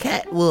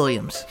Katt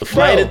Williams. The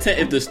flight attendant,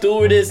 if the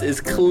stewardess is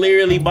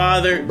clearly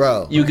bothered,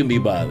 Bro. you can be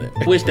bothered.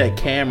 I wish that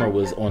camera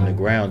was on the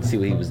ground to see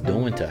what he was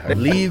doing to her.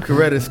 Leave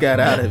Coretta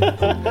Scott out of it.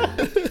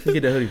 Where you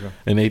get the hoodie from?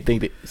 And they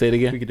think that, say it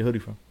again? Where you get the hoodie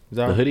from?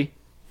 The hoodie?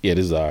 Yeah,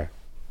 this is our.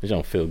 This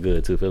don't feel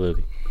good too, feel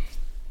hoodie.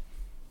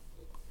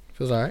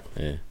 Feels all right.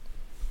 Yeah.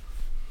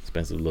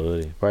 Expensive little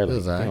hoodie.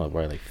 Probably like,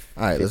 probably like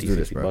all right, 50, let's do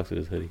this, 60 bro. bucks for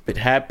this hoodie. But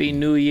Happy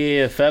New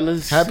Year,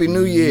 fellas. Happy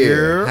New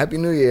Year. Happy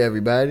New Year,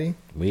 everybody.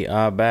 We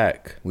are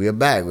back. We are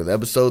back with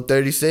episode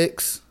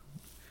 36.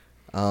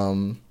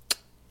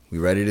 We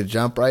ready to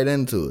jump right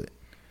into it.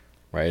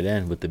 Right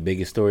in with the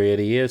biggest story of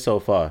the year so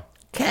far.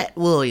 Katt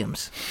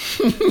Williams.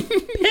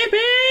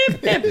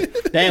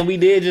 Damn, we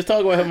did just talk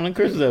about him on the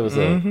Christmas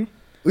episode. Mm-hmm.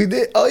 We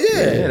did. Oh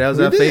yeah, that was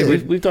our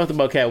favorite. We've talked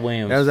about Katt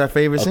Williams. That was our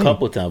favorite scene. A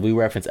couple times. We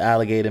referenced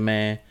Alligator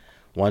Man.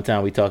 One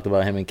time we talked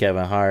about him and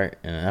Kevin Hart,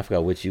 and I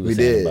forgot what you were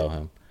saying about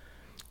him.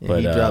 But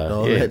he dropped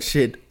all that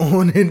shit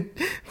on in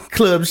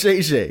Club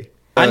Shay Shay.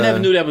 I never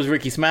knew that was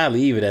Ricky Smiley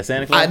either. That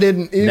Santa Claus. I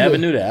didn't either. Never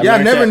knew that.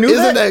 I never knew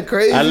that. Isn't that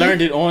crazy? I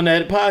learned it on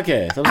that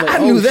podcast. I was like, I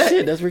knew that.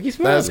 Shit, that's Ricky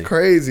Smiley. That's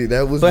crazy.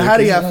 That was. But Ricky how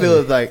do y'all Smiley.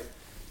 feel like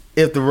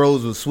if the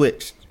roles were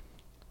switched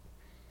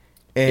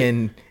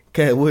and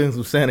Katt Williams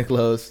was Santa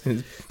Claus?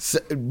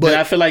 But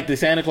I feel like the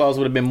Santa Claus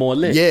would have been more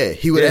lit. Yeah,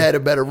 he would have had a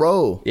better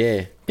role.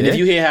 Yeah. And if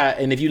you hear how,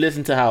 and if you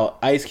listen to how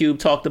Ice Cube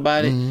talked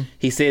about it,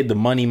 he said the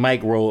Money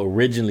Mike role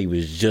originally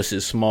was just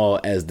as small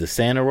as the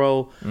Santa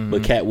role,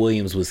 but Katt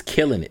Williams was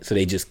killing it. So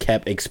they just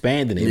kept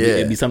expanding it.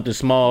 It'd be something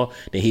small,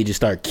 then he'd just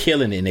start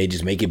killing it, and they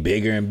just make it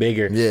bigger and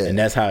bigger. Yeah. And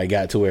that's how it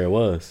got to where it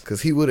was.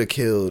 Because he would have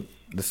killed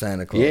the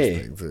Santa Claus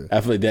thing too.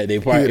 I feel like that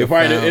it'd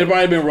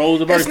probably been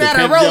Rosenberg. It's not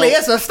a rollie,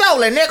 it's a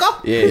stolen,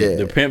 nigga. Yeah,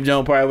 the Pimp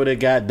Jones probably would have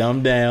got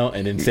dumbed down,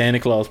 and then Santa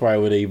Claus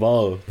probably would have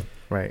evolved.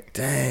 Right.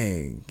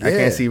 Dang. I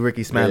can't see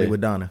Ricky Smiley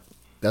with Donna.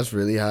 That's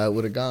really how it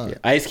would have gone. Yeah.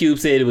 Ice Cube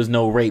said it was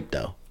no rape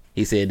though.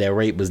 He said that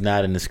rape was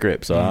not in the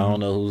script. So I don't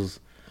know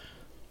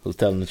who's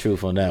telling the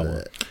truth on that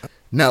one.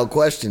 Now,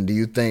 question: do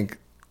you think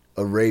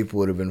a rape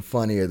would have been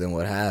funnier than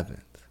what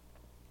happened?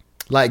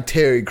 Like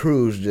Terry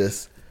Crews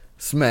just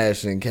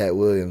smashing Katt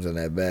Williams in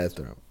that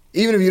bathroom.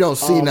 Even if you don't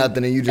see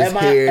nothing and you just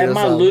hear it. At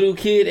my little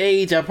kid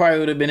age, I probably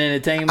would have been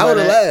entertained by I would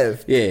have that.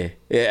 laughed.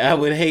 Yeah, I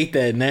would hate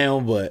that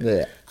now, but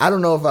I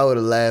don't know if I would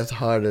have laughed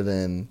harder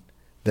than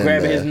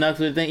grabbing his nuts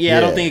with the thing. Yeah, I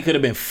don't think it could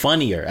have been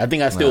funnier. I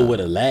think I still would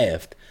have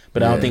laughed,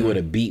 but I don't think it would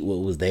have beat what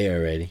was there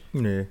already.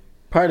 Yeah,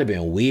 probably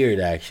been weird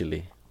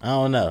actually. I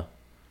don't know.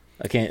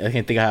 I can't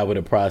think of how I would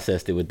have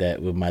processed it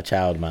with my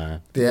child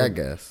mind. Yeah, I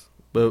guess.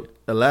 But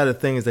a lot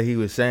of things that he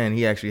was saying,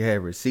 he actually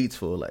had receipts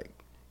for. Like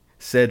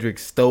Cedric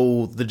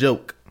stole the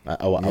joke.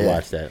 I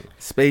watched that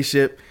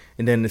spaceship,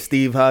 and then the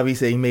Steve Harvey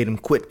said he made him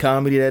quit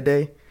comedy that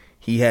day.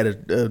 He had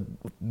a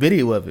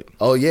video of it.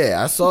 Oh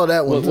yeah, I saw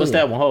that one. What's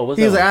that one?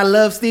 He was like, I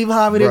love Steve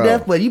Harvey to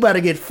death, but you about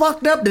to get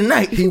fucked up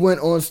tonight. He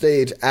went on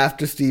stage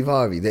after Steve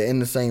Harvey. They're in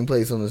the same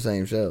place on the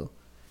same show,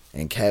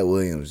 and Katt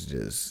Williams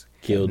just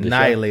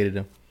annihilated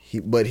him.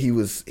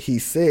 He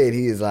said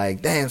he is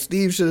like, damn,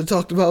 Steve should have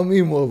talked about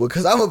me more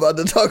because I'm about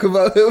to talk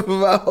about him for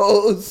my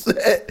whole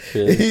set.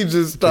 Really? He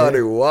just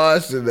started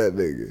washing that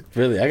nigga.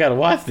 Really? I gotta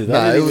watch this.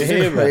 I didn't even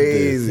hear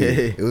crazy. About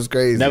this. It was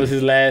crazy. That was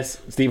his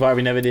last. Steve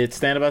Harvey never did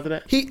stand up after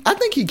that? I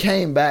think he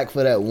came back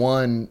for that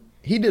one.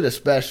 He did a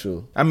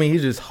special. I mean,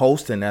 he's just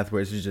hosting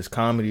afterwards. It's just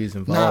comedies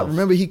involved. Nah,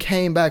 remember he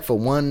came back for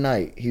one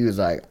night. He was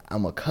like,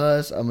 I'm a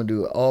cuss. I'm gonna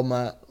do all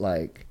my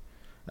like.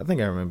 I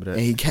think I remember that.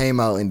 And he came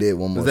out and did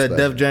one more. Was that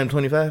special. Def Jam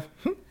 25?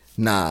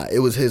 Nah, it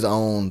was his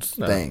own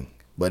thing.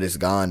 But it's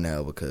gone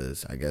now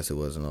because I guess it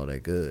wasn't all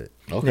that good.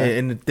 Okay. Yeah,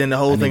 and then the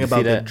whole thing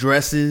about the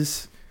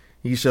dresses.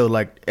 He showed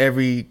like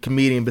every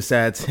comedian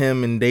besides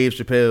him and Dave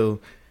Chappelle.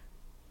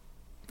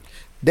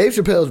 Dave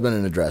Chappelle's been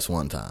in a dress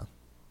one time.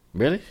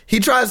 Really?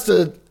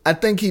 I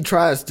think he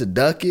tries to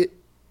duck it.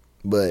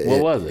 But what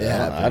was it?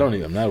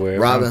 I'm not aware.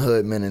 Robin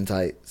Hood Men in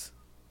Tights.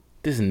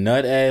 This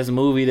nut ass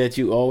movie that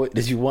you want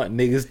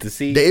niggas to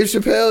see. Dave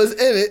Chappelle is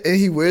in it and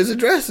he wears a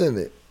dress in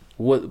it.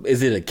 What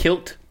is it? A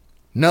kilt?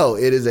 No,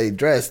 it is a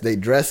dress. They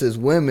dress as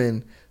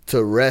women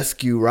to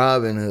rescue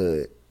Robin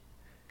Hood.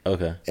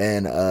 Okay.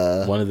 And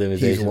one of them is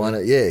he's one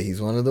of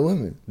the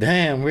women.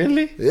 Damn,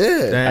 really?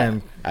 Yeah.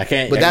 Damn. I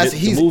can't. But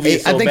the movie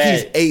is so I think bad.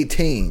 he's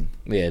 18.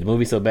 Yeah, the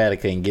movie's so bad I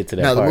can't get to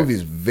that. No, part. the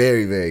movie's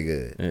very, very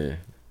good. Yeah.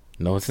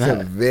 No, it's not. not.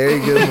 It's a very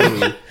good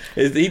movie.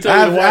 He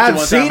told me to watch it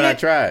one time and I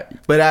tried.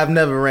 But I've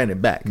never ran it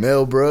back.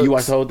 Mel Brooks. You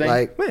watched the whole thing?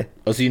 Yeah.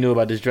 Oh, so you knew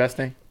about this dress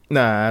thing?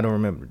 Nah, I don't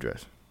remember the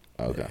dress.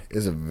 Okay.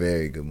 It's a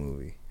very good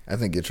movie. I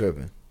think you're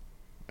tripping.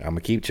 I'm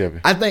gonna keep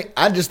tripping.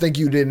 I just think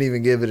you didn't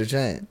even give it a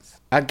chance.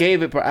 I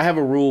have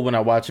a rule when I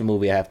watch a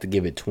movie, I have to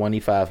give it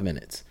 25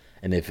 minutes.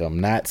 And if I'm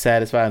not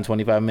satisfied in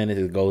 25 minutes,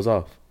 it goes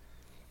off.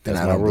 That's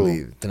my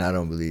rule. Then I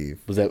don't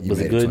believe. Was it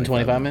good in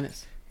 25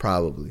 minutes?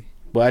 Probably.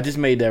 Well, I just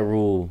made that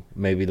rule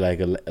maybe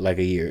like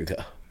a year ago.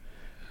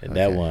 And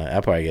that one,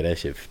 I probably get that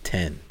shit for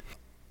 10.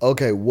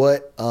 Okay,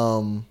 what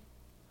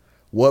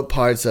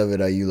parts of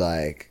it are you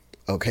like,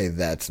 okay,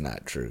 that's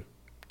not true?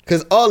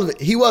 Because all of it,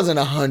 he wasn't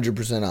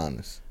 100%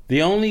 honest.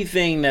 The only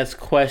thing that's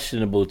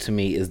questionable to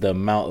me is the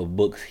amount of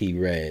books he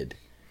read.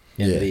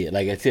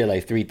 Like I said,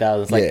 like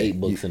 3,000. It's like 8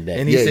 books a day.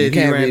 And he said you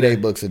can't read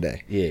 8 books a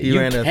day. Yeah, he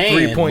ran a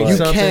 3-point You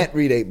something. can't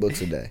read 8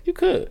 books a day. You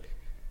could.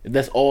 If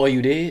that's all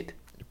you did.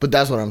 But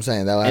that's what I'm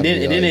saying. And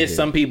then there's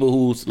some people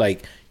who's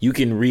like, you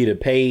can read a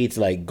page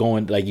like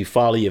going, like you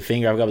follow your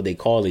finger. I forgot what they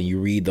call it. You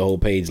read the whole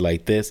page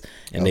like this,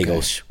 and they go.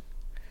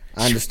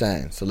 I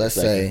understand. So let's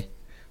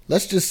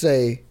just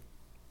say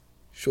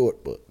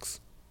short books.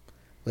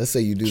 Let's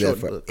say you do that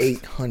for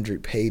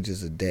 800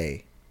 pages a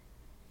day.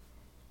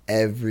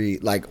 Every,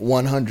 like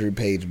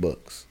 100-page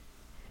books.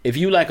 If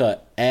you like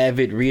a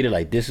avid reader,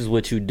 like this is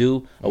what you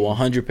do, a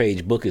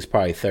 100-page book is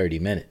probably 30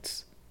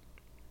 minutes.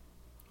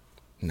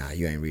 Nah,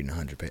 you ain't reading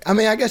 100 pages. I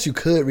mean, I guess you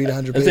could read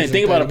 100 pages.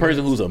 Think about a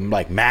person who's a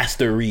like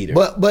master reader.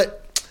 But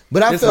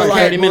I feel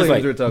like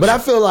I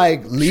feel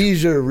like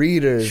leisure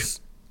readers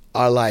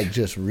are like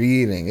just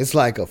reading. It's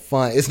like a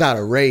fun. It's not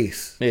a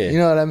race. Yeah. You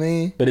know what I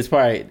mean? But it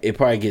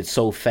probably gets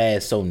so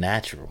fast, so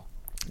natural.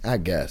 I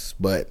guess,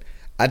 but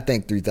I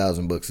think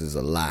 3,000 books is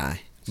a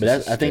lie.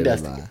 But I think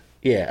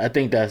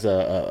that's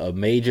a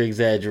major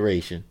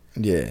exaggeration.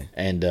 Yeah,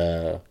 and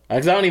I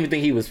don't even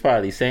think he was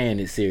probably saying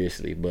it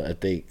seriously, but I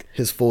think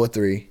his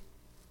 4.3.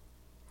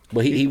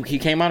 But he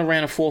came out and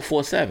ran a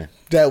 4.47.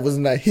 That was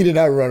not. He did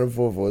not run a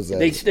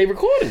 4.47. They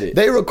recorded it.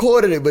 They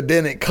recorded it, but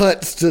then it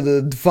cuts to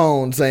the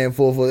phone saying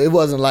 4.4. It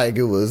wasn't like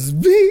it was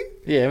big.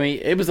 Yeah, I mean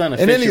it was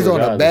unofficial. And then he's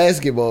on a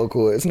basketball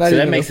court. It's not. So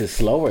even that makes it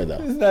slower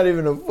though. It's not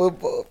even a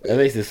football. That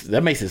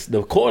makes it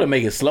the court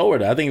make it slower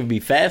though. I think it'd be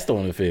faster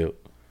on the field.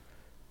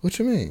 What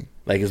you mean?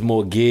 Like it's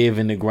more give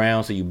in the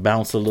ground, so you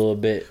bounce a little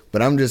bit.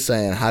 But I'm just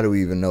saying, how do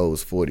we even know it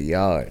was 40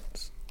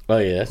 yards? Oh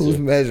yeah, that's who's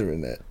true.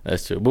 measuring that?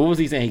 That's true. But what was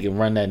he saying? He can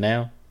run that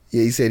now?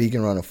 Yeah, he said he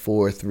can run a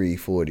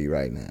 4.340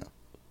 right now.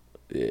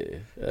 Yeah,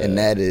 and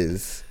that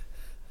is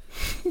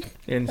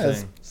insane.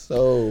 That's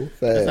so fast.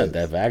 That's not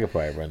that fast. I could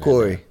probably run that.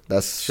 Corey, now.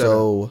 That's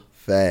so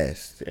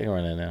fast. I can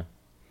run that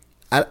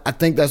now. I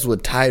think that's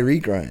what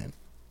Tyreek ran.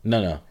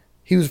 No.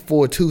 He was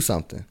 4.2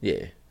 something.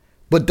 Yeah.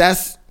 But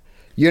that's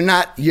you're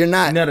not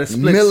a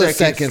split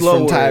milliseconds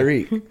from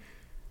Tyreek.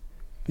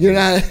 You're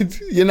not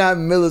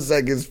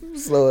milliseconds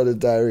slower than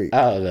Tyreek.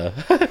 I don't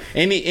know.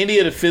 any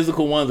of the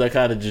physical ones I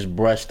kind of just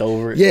brushed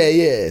over.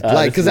 Yeah.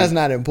 Like because that's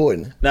not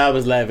important. No, I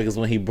was laughing because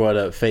when he brought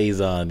up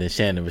Faison and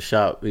Shannon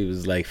Sharp, he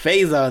was like,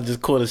 Faison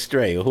just caught a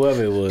stray or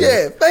whoever it was.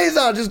 Yeah,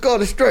 Faison just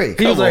caught a stray.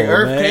 He was like,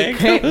 Earth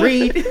can't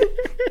read.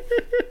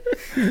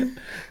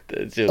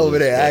 Over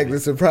there acting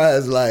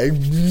surprised like,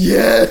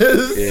 yes,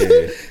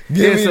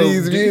 give me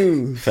these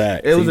views.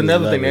 Facts. It was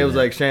another thing. It was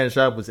like Shannon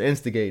Sharp was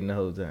instigating the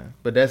whole time.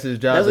 But that's his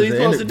job. That's what he's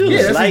supposed to do.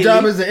 Yeah, that's his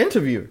job as an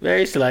interviewer.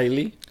 Very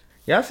slightly.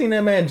 Y'all seen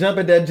that man jump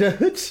at that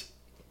judge?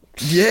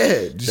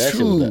 Yeah,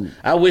 true.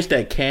 I wish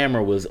that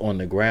camera was on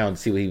the ground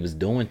to see what he was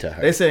doing to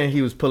her. They saying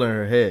he was pulling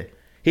her hair.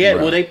 He had,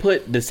 well, they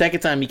put, the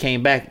second time he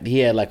came back, he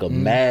had like a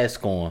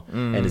mask on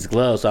and his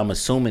gloves, so I'm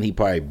assuming he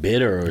probably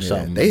bit her or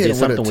something. They hit him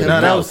something with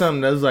No, that was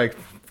something that was like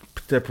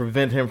to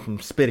prevent him from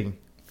spitting.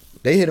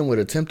 They hit him with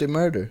attempted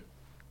murder.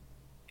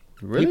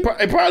 Really?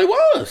 It probably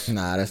was.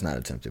 Nah, that's not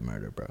attempted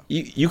murder, bro.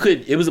 You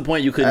could, it was a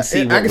point you couldn't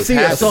see what I could was see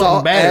happening.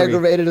 Assault,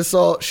 aggravated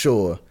assault,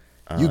 sure.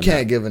 You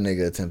can't give a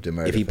nigga attempted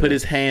murder. If he put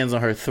his hands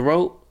on her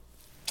throat,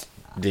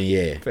 then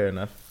yeah. Fair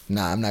enough.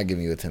 Nah, I'm not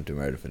giving you attempted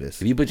murder for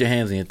this. If you put your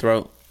hands in your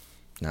throat,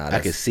 nah, I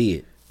can see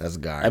it. That's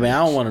garbage. I mean,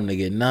 I don't want him to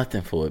get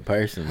nothing for it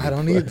personally. I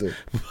don't either.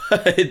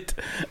 But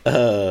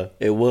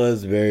it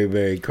was very,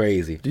 very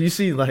crazy. Do you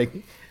see like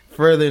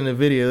further in the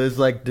video? It's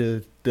like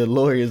the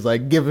lawyer's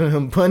like giving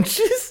him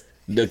punches.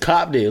 The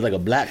cop did. It was like a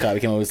black cop. He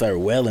came over and started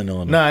wailing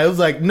on him. Nah, it was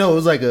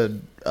like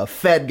a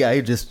fat guy.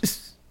 He just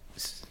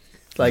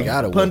like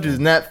punches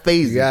not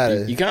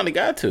phasing. You kind of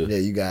got to. Yeah,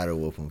 you gotta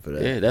whoop him for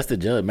that. Yeah, that's the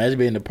judge. Imagine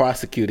being the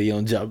prosecutor. You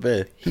don't jump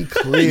in. He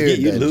cleared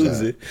you that lose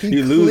job. it.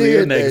 You lose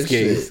your next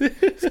shit. case.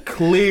 It's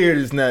cleared.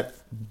 It's not.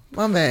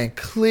 My man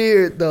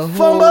cleared the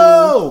Fumble!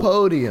 whole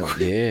podium.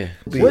 Yeah.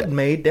 What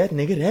made that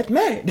nigga that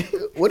mad?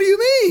 What do you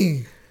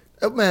mean?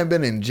 That man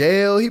been in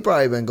jail. He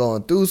probably been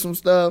going through some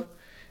stuff.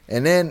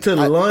 And then To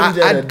lunge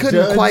at I a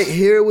couldn't judge? quite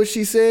hear what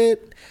she said.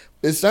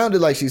 It sounded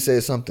like she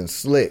said something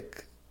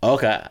slick.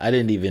 Okay, I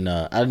didn't even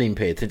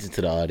pay attention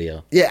to the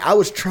audio. Yeah, I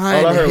was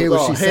trying All I to heard hear was,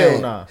 what "Oh, she hell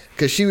said. nah."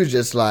 Because she was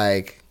just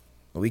like,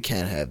 we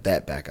can't have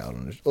that back out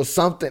on this. Or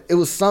something. It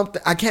was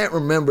something. I can't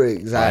remember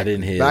exactly. I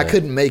didn't hear but that. I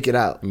couldn't make it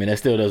out. I mean, that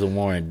still doesn't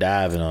warrant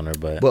diving on her,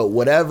 but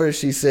whatever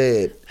she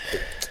said,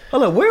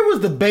 Hold on, where was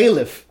the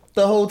bailiff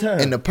the whole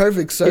time? in the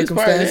perfect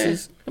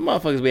circumstances, the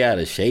motherfuckers be out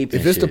of shape.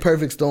 if it's the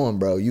perfect storm,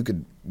 bro,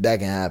 that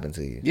can happen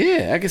to you.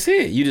 Yeah, I can see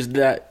it. You just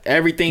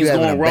everything's You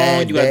having going a wrong.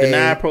 bad You got day.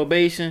 denied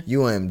probation.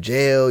 You in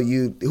jail.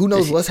 Who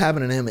knows what's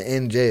happening to him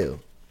in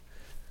jail?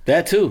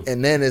 That too.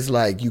 And then it's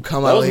like you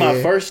come That out was here.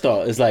 my first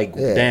thought. It's like,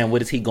 Yeah. damn,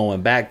 what is he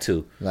going back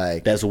to?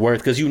 Like That's worth,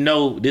 because you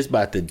know this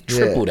about to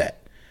triple that.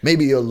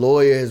 Maybe your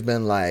lawyer has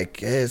been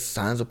like, yes,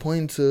 signs are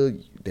pointing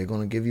to they're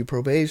gonna give you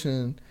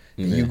probation.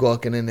 And you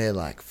walking in there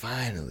like,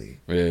 finally.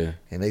 Yeah.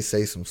 And they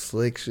say some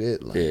slick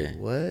shit like,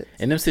 what?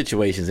 In them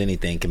situations,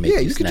 anything can make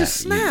you snap. Can just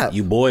snap.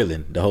 You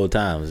boiling the whole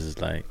time. It's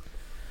just like...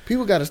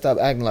 People got to stop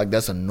acting like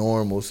that's a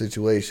normal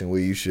situation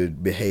where you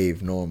should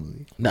behave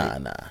normally. Nah,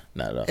 not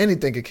at all.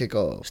 Anything could kick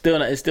off.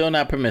 It's still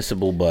not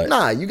permissible, but...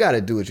 Nah, you got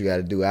to do what you got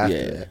to do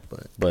after that.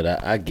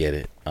 But I get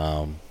it.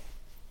 But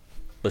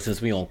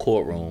since we on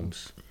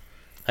courtrooms,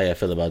 how y'all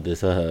feel about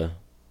this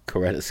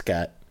Coretta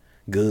Scott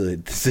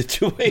good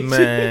situation?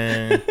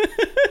 Man.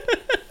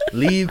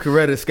 Leave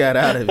Coretta Scott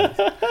out of it.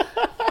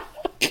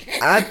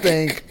 I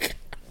think...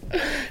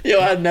 Yo,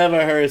 I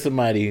never heard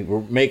somebody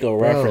make a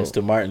reference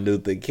to Martin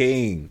Luther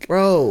King.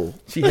 Bro.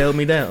 She held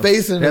me down.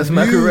 Facing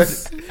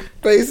abuse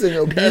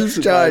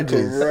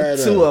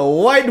charges. To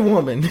a white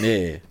woman.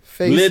 Yeah.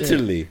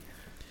 Literally.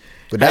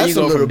 But that's how you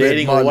go from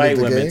dating a white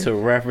woman woman to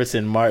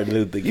referencing Martin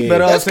Luther King?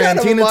 That's kind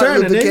of a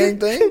Martin Luther King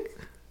thing.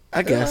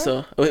 I guess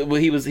so. Well,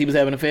 he was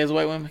having affairs with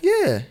white women?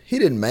 Yeah. He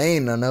didn't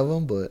main none of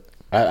them, but...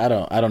 I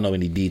don't know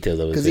any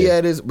details of it. Because he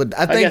had his... But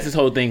I guess his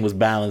whole thing was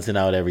balancing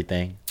out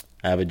everything.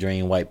 I have a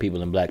dream, white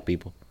people and black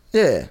people.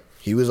 Yeah,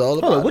 he was all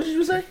about. What did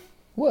you say?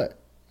 What?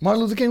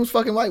 Martin Luther King was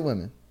fucking white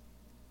women.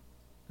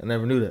 I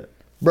never knew that.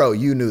 Bro,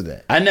 you knew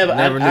that. I never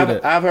knew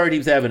that. I've heard he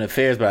was having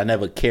affairs, but I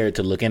never cared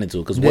to look into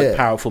it because what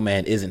powerful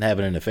man isn't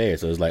having an affair?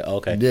 So it's like,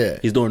 okay,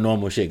 he's doing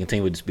normal shit.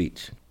 Continue with the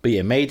speech. But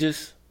yeah,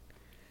 Majors,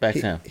 back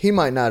to him. He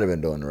might not have been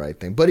doing the right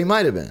thing, but he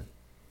might have been.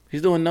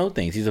 He's doing no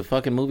things. He's a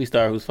fucking movie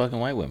star who's fucking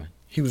white women.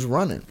 He was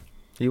running.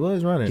 He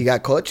was running. He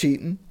got caught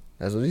cheating.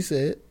 That's what he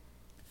said.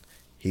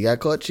 He got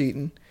caught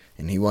cheating.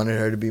 And he wanted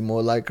her to be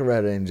more like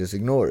Coretta and just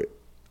ignore it,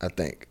 I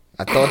think.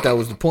 I thought that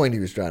was the point he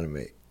was trying to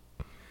make.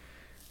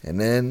 And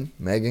then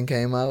Megan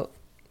came out.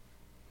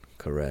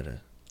 Coretta.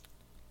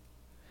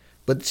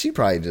 But she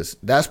probably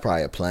that's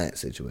probably a plant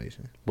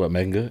situation. What,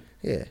 Megan Good?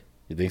 Yeah.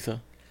 You think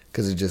so?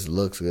 Because it just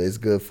looks good. It's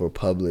good for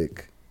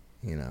public,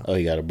 you know. Oh,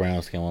 he got a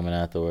brown skin woman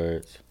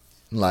afterwards.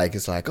 Like,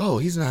 it's like, oh,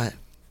 he's not.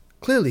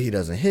 Clearly he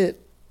doesn't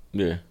hit.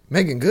 Yeah.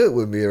 Megan Good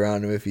would be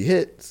around him if he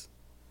hits.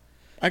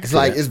 It's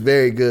like, it's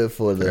very good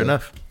for the... Fair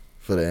enough.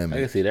 For the image.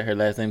 I can see that. Her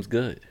last name's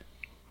Good.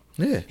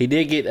 Yeah. He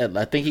did get,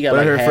 I think he got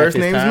like her half first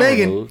his name's time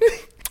Megan. removed.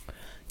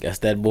 Guess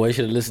that boy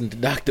should have listened to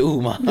Dr.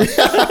 Umar.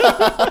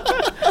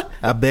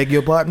 I beg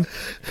your pardon?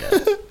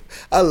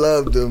 I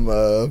loved him,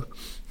 all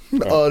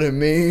the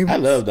memes. I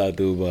love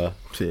Dr. Umar.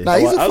 Nah,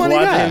 he's a funny guy. I was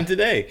watching him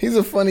today. He's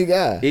a funny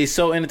guy. He's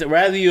so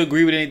rather you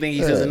agree with anything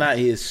he says or not,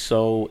 he is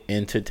so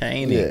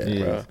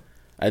entertaining, bro.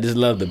 I just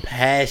love the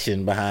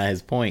passion behind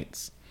his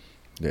points.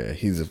 Yeah,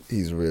 he's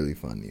really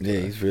funny. Yeah,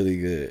 bro. He's really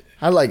good.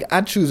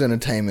 I choose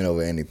entertainment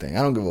over anything.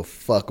 I don't give a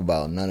fuck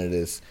about none of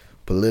this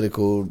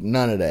political,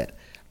 none of that.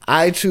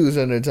 I choose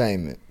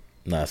entertainment.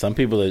 Nah, some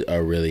people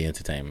are really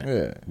entertainment.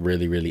 Yeah.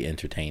 Really, really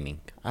entertaining.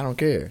 I don't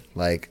care.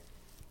 Like,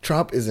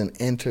 Trump is an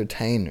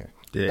entertainer.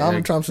 Yeah,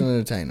 Donald Trump's an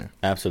entertainer.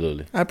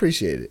 Absolutely. I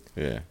appreciate it.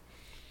 Yeah.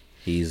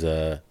 He's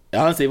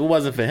honestly, if it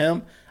wasn't for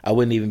him, I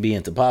wouldn't even be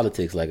into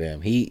politics like I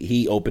am.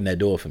 He opened that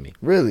door for me.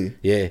 Really?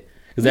 Yeah.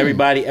 Because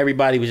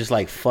everybody was just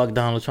like, fuck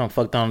Donald Trump.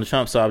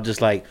 So I was just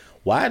like,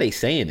 why are they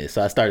saying this?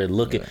 So I started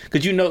looking.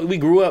 Because, we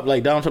grew up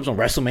like Donald Trump's on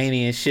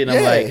WrestleMania and shit. And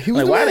I'm like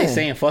why are they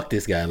saying fuck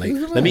this guy? Like,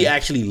 let me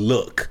actually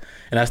look.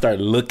 And I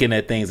started looking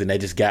at things and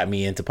that just got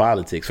me into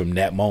politics from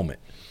that moment.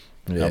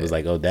 Yeah. I was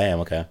like, oh, damn,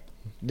 okay.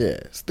 Yeah.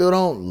 Still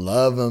don't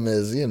love him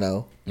as,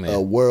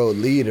 a world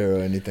leader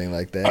or anything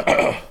like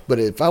that. But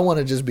if I want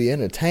to just be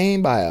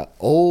entertained by an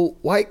old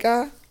white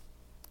guy,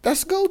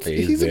 that's go-to.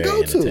 Yeah, he's a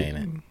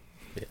go-to.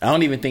 I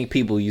don't even think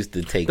people used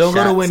to take don't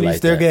shots go to Wendy's,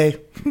 like they're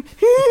that. gay.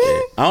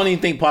 I don't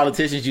even think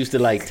politicians used to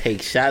like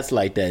take shots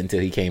like that until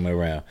he came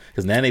around.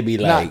 Because now they be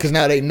like, because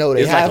now they know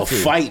they it's have like to. a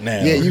fight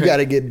now. Yeah, you got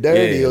to get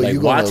dirty. Yeah, or like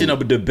you watching a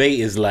debate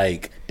is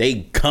like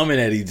they coming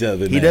at each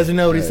other. He doesn't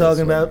know what he's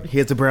talking about. He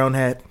has a brown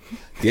hat.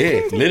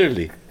 Yeah,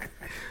 literally.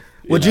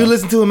 Would you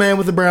listen to a man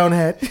with a brown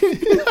hat?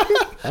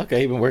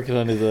 Okay, he been working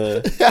on his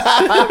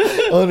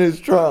on his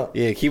Trump.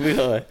 Yeah, keep it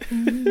on.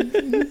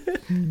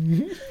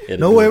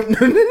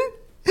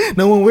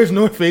 No one wears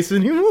North Face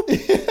anymore.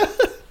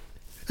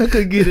 I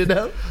couldn't get it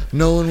out.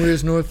 No one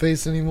wears North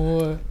Face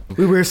anymore.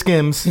 We wear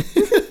Skims.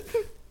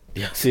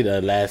 Y'all see the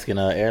Alaskan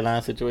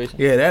Airlines situation?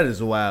 Yeah, that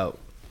is wild.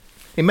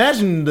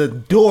 Imagine the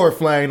door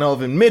flying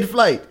off in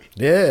mid-flight.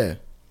 Yeah.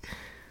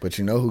 But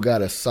you know who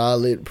got a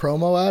solid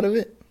promo out of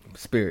it?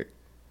 Spirit.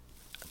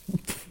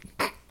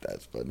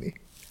 That's funny.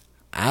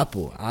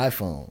 Apple,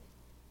 iPhone.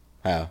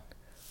 How?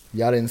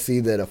 Y'all didn't see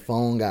that a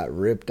phone got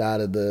ripped out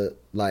of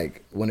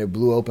when it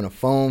blew open, a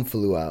phone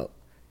flew out,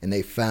 and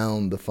they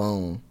found the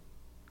phone,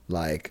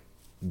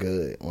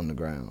 good on the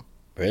ground.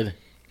 Really?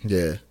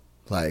 Yeah.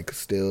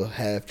 Still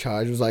half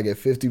charge. It was at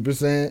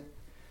 50%.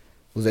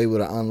 Was able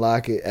to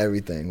unlock it,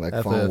 everything.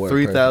 After phone a worked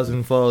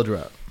 3,000 fall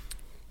drop.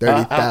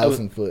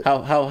 30,000 foot.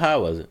 How high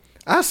was it?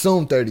 I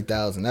assumed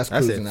 30,000. That's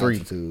cruising said 3.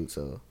 altitude,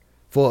 so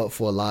for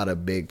a lot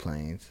of big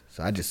planes.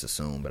 So I just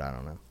assumed, but I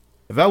don't know.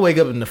 If I wake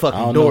up and the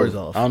fucking door's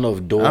off, I don't know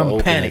if door I'm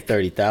open panicked. at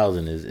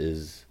 30,000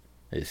 is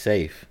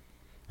safe.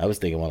 I was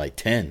thinking more like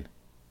 10.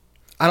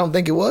 I don't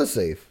think it was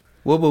safe.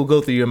 What would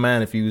go through your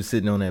mind if you was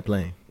sitting on that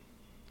plane?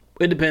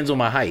 It depends on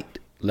my height.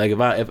 Like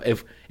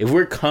if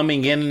we're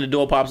coming in and the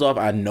door pops off,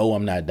 I know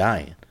I'm not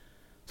dying.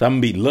 So I'm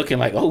gonna be looking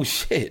like, oh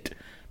shit,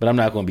 but I'm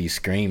not gonna be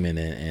screaming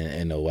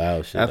and the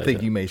wild shit. I like think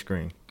that. you may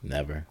scream.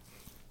 Never.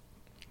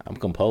 I'm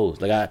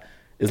composed.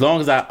 As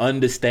long as I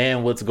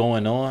understand what's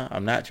going on,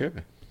 I'm not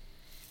tripping.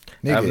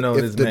 Nigga, I've known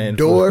if this the man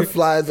door for-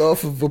 flies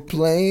off of a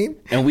plane,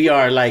 And we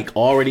are like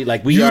already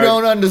like we you are.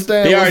 don't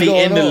understand. They what's already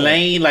going in the on.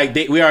 lane. Like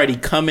we already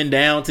coming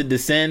down to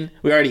descend.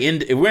 We already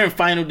in. If we're in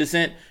final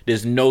descent,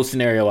 there's no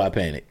scenario I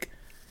panic.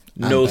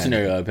 No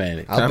scenario I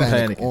panic. I'll I'm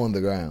panic panicking. on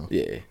the ground.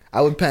 Yeah.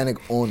 I would panic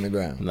on the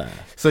ground. Nah.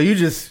 So you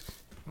just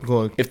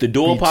going. If the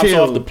door be pops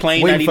chill, off, the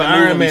plane waiting not for even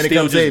Iron moving, Man we to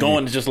still come just save going.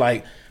 you. It's just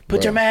like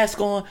put Bro. your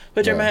mask on.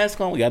 Put your Bro. mask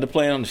on. We got the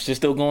plane on. The shit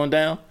still going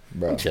down.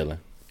 Bro. I'm chilling.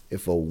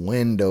 If a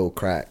window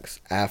cracks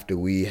after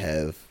we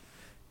have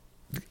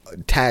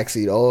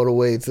taxied all the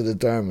way to the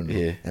terminal,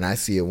 Yeah. and I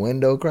see a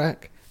window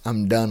crack,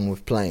 I'm done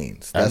with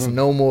planes. That's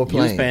no more You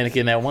was planes.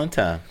 panicking that one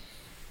time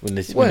when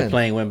the When?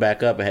 plane went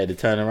back up and had to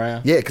turn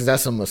around. Yeah, because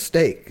that's a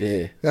mistake.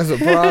 Yeah. That's a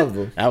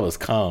problem. I was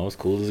calm. I was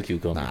cool as a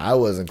cucumber. Nah, I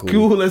wasn't cool.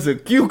 Cool as a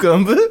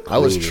cucumber. I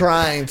was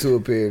trying to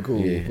appear cool,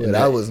 Yeah, but and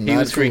I was not He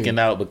was cool. freaking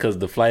out because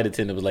the flight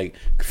attendant was like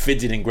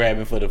fidgeting,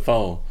 grabbing for the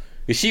phone.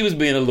 'Cause she was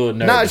being a little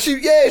nervous. Nah, she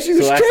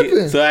was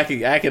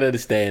tripping. I could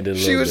understand it. A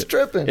She little was bit.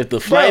 tripping. If the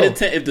flight Bro.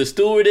 attendant, if the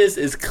stewardess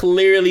is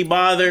clearly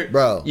bothered,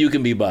 Bro. you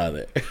can be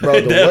bothered.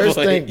 Bro, the That worst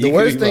point, thing, the can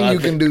worst be thing you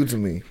bothered. can do to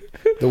me,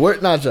 the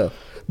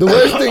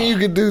worst thing you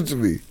can do to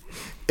me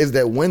is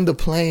that when the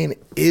plane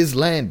is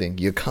landing,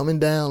 you're coming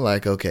down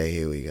like, okay,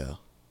 here we go,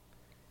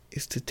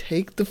 is to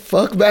take the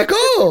fuck back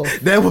off.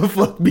 That would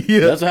fuck me up.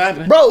 That's what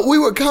happened. Bro, we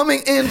were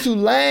coming in to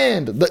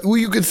land.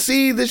 You could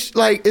see this,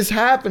 like, it's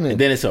happening. And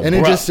then it's and it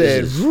abrupt. just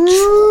said,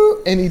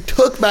 It's and he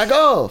took back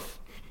off.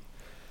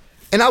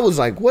 And I was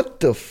like, what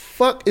the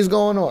fuck is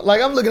going on?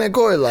 Like, I'm looking at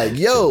Corey like,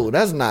 yo,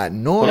 that's not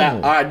normal.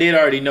 But I did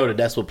already know that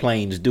that's what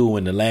planes do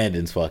when the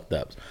landing's fucked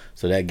up.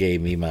 So that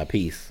gave me my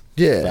peace.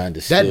 So I Yeah,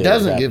 understood that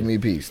doesn't what give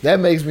happened. me peace. That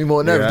makes me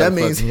more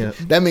nervous. Yeah,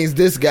 that means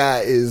this guy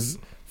is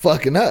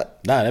fucking up,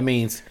 Nah, that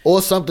means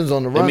or something's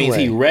on the that runway. means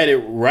he read it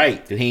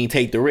right. That he ain't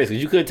take the risk.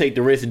 Cause you could take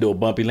the risk and do a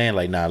bumpy land.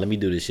 Like, nah, let me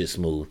do this shit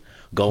smooth.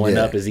 Going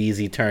Yeah. up is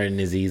easy. Turning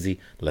is easy.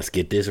 Let's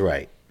get this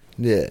right.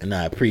 Yeah, And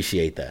I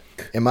appreciate that.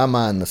 in my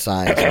mind, the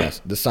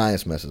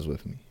science messes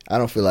with me. I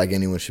don't feel like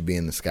anyone should be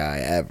in the sky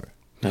ever.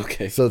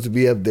 Okay. So to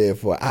be up there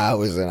for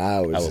hours and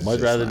hours, I would is much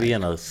just rather like, be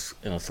in a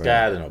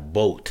sky than a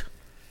boat.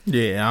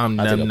 Yeah, I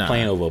take a not.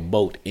 plane over a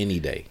boat any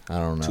day. I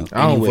don't know. To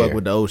I don't anywhere. fuck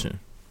with the ocean.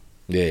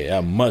 Yeah,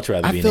 I'd much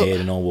rather I be in feel- the air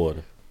than on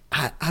water.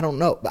 I don't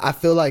know, but I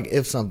feel like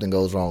if something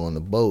goes wrong on the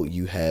boat,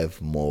 you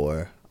have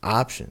more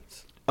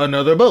options.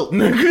 Another boat.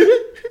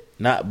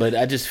 Not, but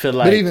I just feel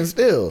like. But even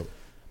still,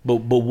 But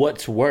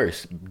what's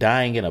worse,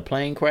 dying in a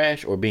plane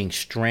crash or being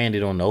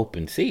stranded on the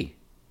open sea?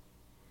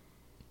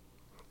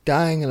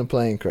 dying in a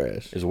plane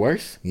crash, Is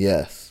worse?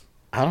 yes.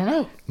 I don't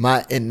know.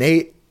 My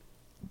innate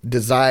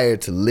desire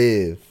to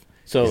live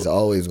So is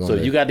always going So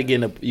to. you got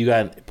to you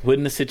got put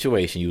in a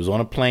situation. You was on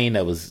a plane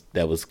that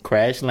was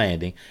crash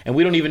landing, and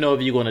we don't even know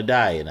if you're going to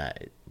die or not.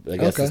 I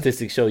guess Okay.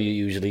 statistics show you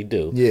usually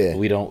do. Yeah.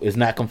 We don't. It's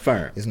not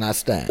confirmed. It's not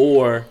Stan.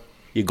 Or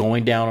you're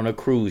going down on a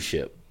cruise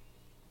ship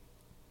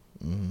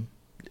Mm-hmm.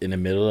 in the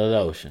middle of the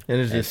ocean. And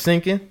it's just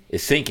sinking.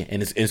 It's sinking,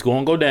 and it's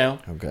going to go down.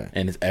 Okay.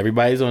 And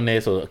everybody's on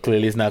there, so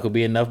clearly it's not going to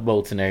be enough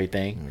boats and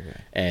everything. Okay.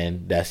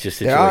 And that's just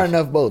There situation. are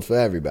enough boats for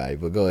everybody,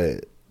 but go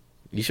ahead.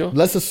 You sure?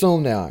 Let's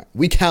assume there aren't.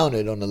 We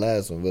counted on the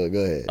last one, but go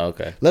ahead.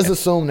 Okay. Let's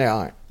assume there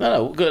aren't.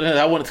 No, good.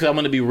 I want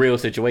to be real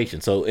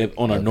situation. So if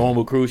on a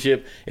normal cruise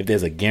ship, if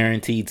there's a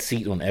guaranteed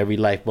seat on every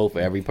lifeboat for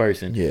every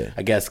person, Yeah.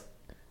 I guess,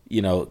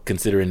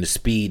 considering the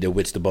speed at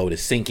which the boat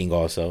is sinking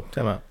also.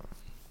 Time out.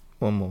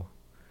 One more.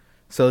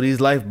 So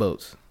these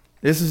lifeboats.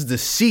 This is the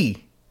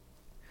sea.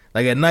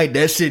 Like at night,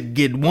 that shit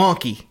get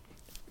wonky.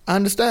 I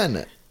understand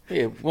that.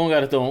 Yeah, we don't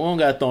got to throw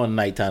in the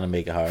nighttime to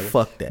make it harder.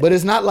 Fuck that. But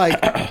it's not like,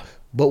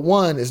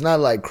 it's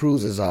not like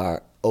cruises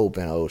are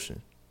open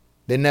ocean.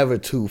 They're never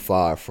too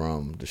far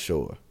from the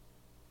shore.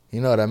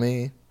 You know what I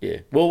mean? Yeah.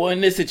 Well, in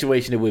this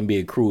situation, it wouldn't be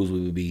a cruise.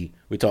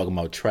 We're talking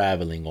about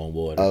traveling on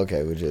water.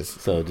 Okay, we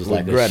just So just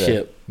with like a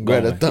ship.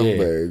 Greta going. Yeah.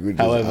 Thunberg. we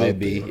just However, out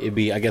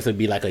there. I guess it'd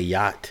be like a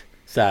yacht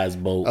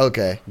sized boat.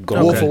 Okay.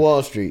 Going- Wolf of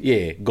Wall Street.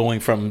 Yeah, going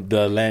from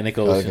the Atlantic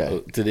Ocean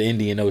Okay. to the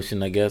Indian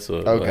Ocean, I guess, or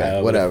Okay,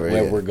 however, whatever,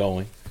 where yeah. we're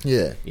going.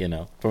 Yeah.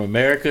 From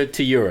America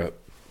to Europe.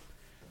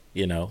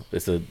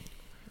 It's a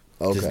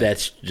Okay.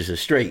 just a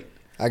straight.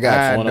 I got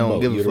I you. on a don't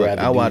boat. give a You'd fuck.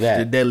 rather I do watched that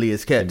The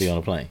Deadliest than Catch. be on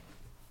a plane.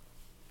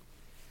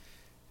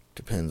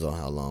 Depends on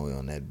how long we're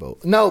on that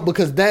boat. No,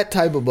 because that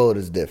type of boat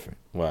is different.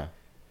 Why?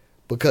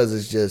 Because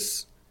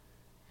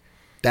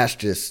that's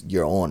just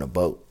you're on a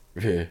boat.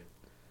 Yeah,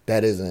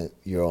 That isn't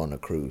you're on a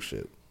cruise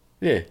ship.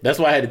 yeah. That's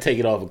why I had to take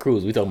it off a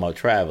cruise. We talking about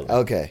traveling.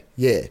 Okay.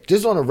 Yeah.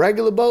 Just on a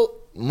regular boat,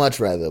 much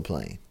rather a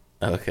plane.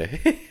 Okay,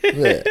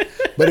 Yeah.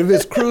 But if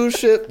it's cruise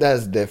ship,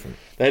 that's different.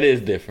 that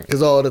is different.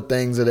 Because all the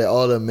things are there,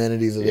 all the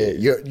amenities are there.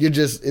 Yeah. You're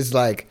just, it's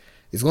like,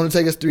 it's going to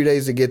take us 3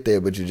 days to get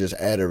there, but you're just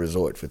at a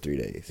resort for 3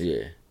 days.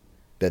 Yeah,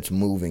 that's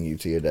moving you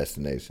to your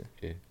destination.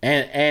 Yeah.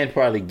 And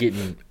probably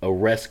getting a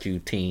rescue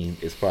team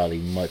is probably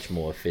much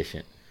more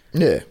efficient.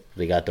 Yeah.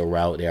 They got the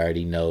route. They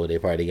already know. They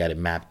probably got it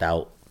mapped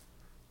out.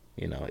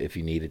 You know, if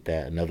you needed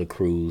that. Another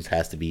cruise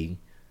has to be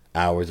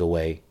hours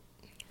away.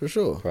 For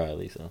sure.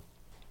 Probably, so.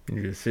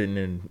 You're just sitting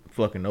in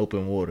fucking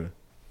open water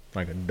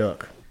like a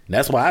duck. And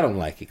that's why I don't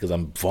like it, because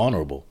I'm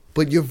vulnerable.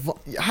 But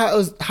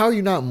how are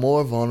you not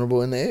more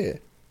vulnerable in the air?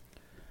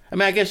 I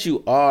mean, I guess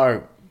you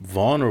are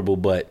vulnerable,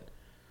 but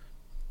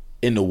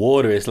in the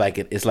water, it's like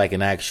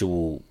an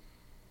actual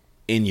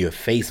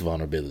in-your-face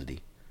vulnerability.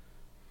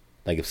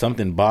 Like, if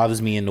something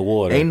bothers me in the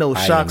water, ain't no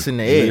shocks in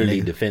the air.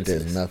 Literally Nigga.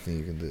 defenseless. There's nothing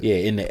you can do. Yeah,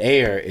 in the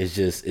air, it's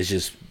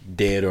just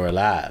dead or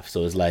alive.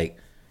 So it's like,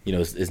 you know,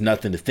 it's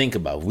nothing to think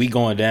about. If we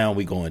going down.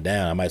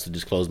 I might as well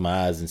just close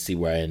my eyes and see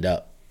where I end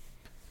up.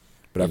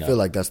 But I feel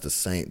like that's the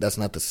same. That's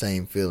not the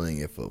same feeling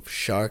if a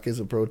shark is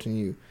approaching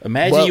you.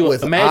 Imagine you were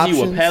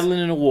paddling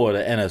in the water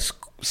and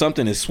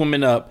something is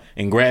swimming up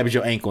and grabs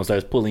your ankle and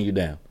starts pulling you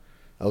down.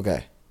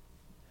 Okay.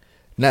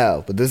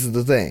 Now, but this is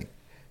the thing: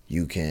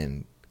 you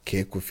can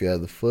kick with your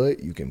other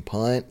foot. You can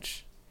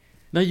punch.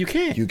 No, you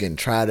can't. You can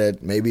try to,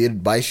 maybe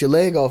it bites your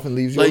leg off and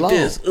leaves you like alone.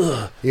 This,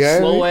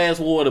 slow ass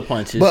water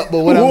punches. But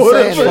what I'm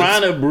saying is,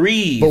 trying to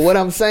breathe. But what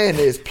I'm saying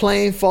is,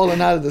 plane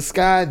falling out of the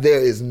sky,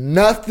 there is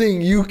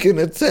nothing you can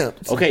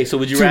attempt. Okay, so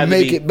would you to rather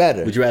make it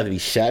better? Would you rather be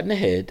shot in the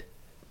head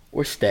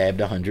or stabbed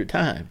 100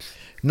 times?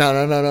 No.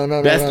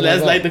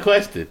 That's like the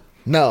question.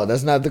 No,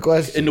 that's not the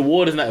question. In the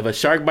water's not. If a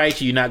shark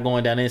bites you, you're not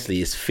going down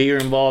instantly. It's fear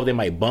involved. They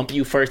might bump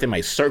you first. They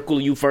might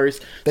circle you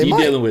first. So you're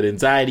dealing with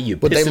anxiety. You're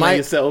pissing on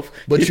yourself.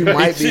 But you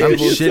might be able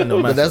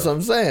to. But that's what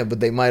I'm saying.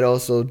 But they might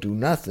also do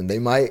nothing.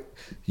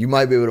 You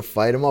might be able to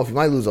fight them off. You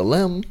might lose a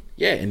limb.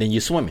 Yeah, and then you're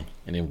swimming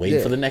and then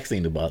waiting for the next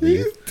thing to bother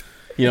you.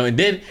 You know, and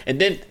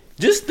then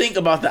just think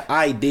about the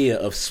idea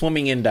of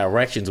swimming in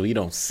directions where you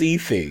don't see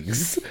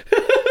things.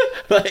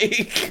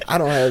 Like, I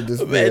don't have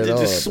this. Imagine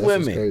just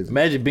swimming.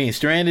 Imagine being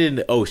stranded in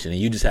the ocean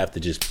and you just have to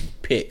just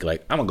pick.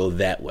 Like, I'm gonna go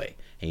that way,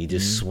 and you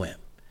just swim.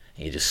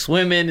 And you're just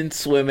swimming and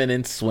swimming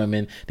and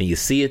swimming. Then you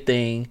see a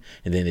thing,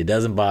 and then it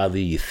doesn't bother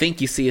you. You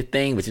think you see a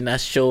thing, but you're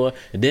not sure.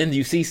 And then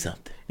you see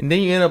something. And then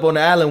you end up on the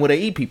island where they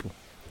eat people.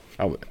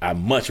 I'd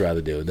much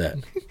rather deal with that.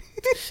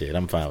 Shit,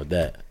 I'm fine with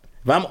that.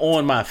 If I'm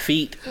on my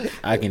feet,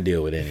 I can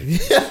deal with anything.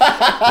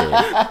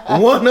 Yeah.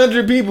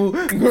 100 people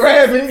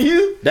grabbing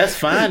you. That's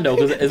fine though,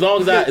 because as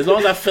long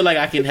as I feel like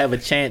I can have a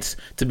chance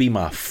to be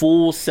my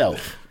full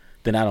self,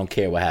 then I don't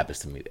care what happens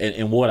to me.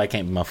 In water, I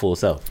can't be my full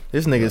self.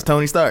 This nigga's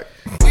Tony Stark.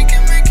 We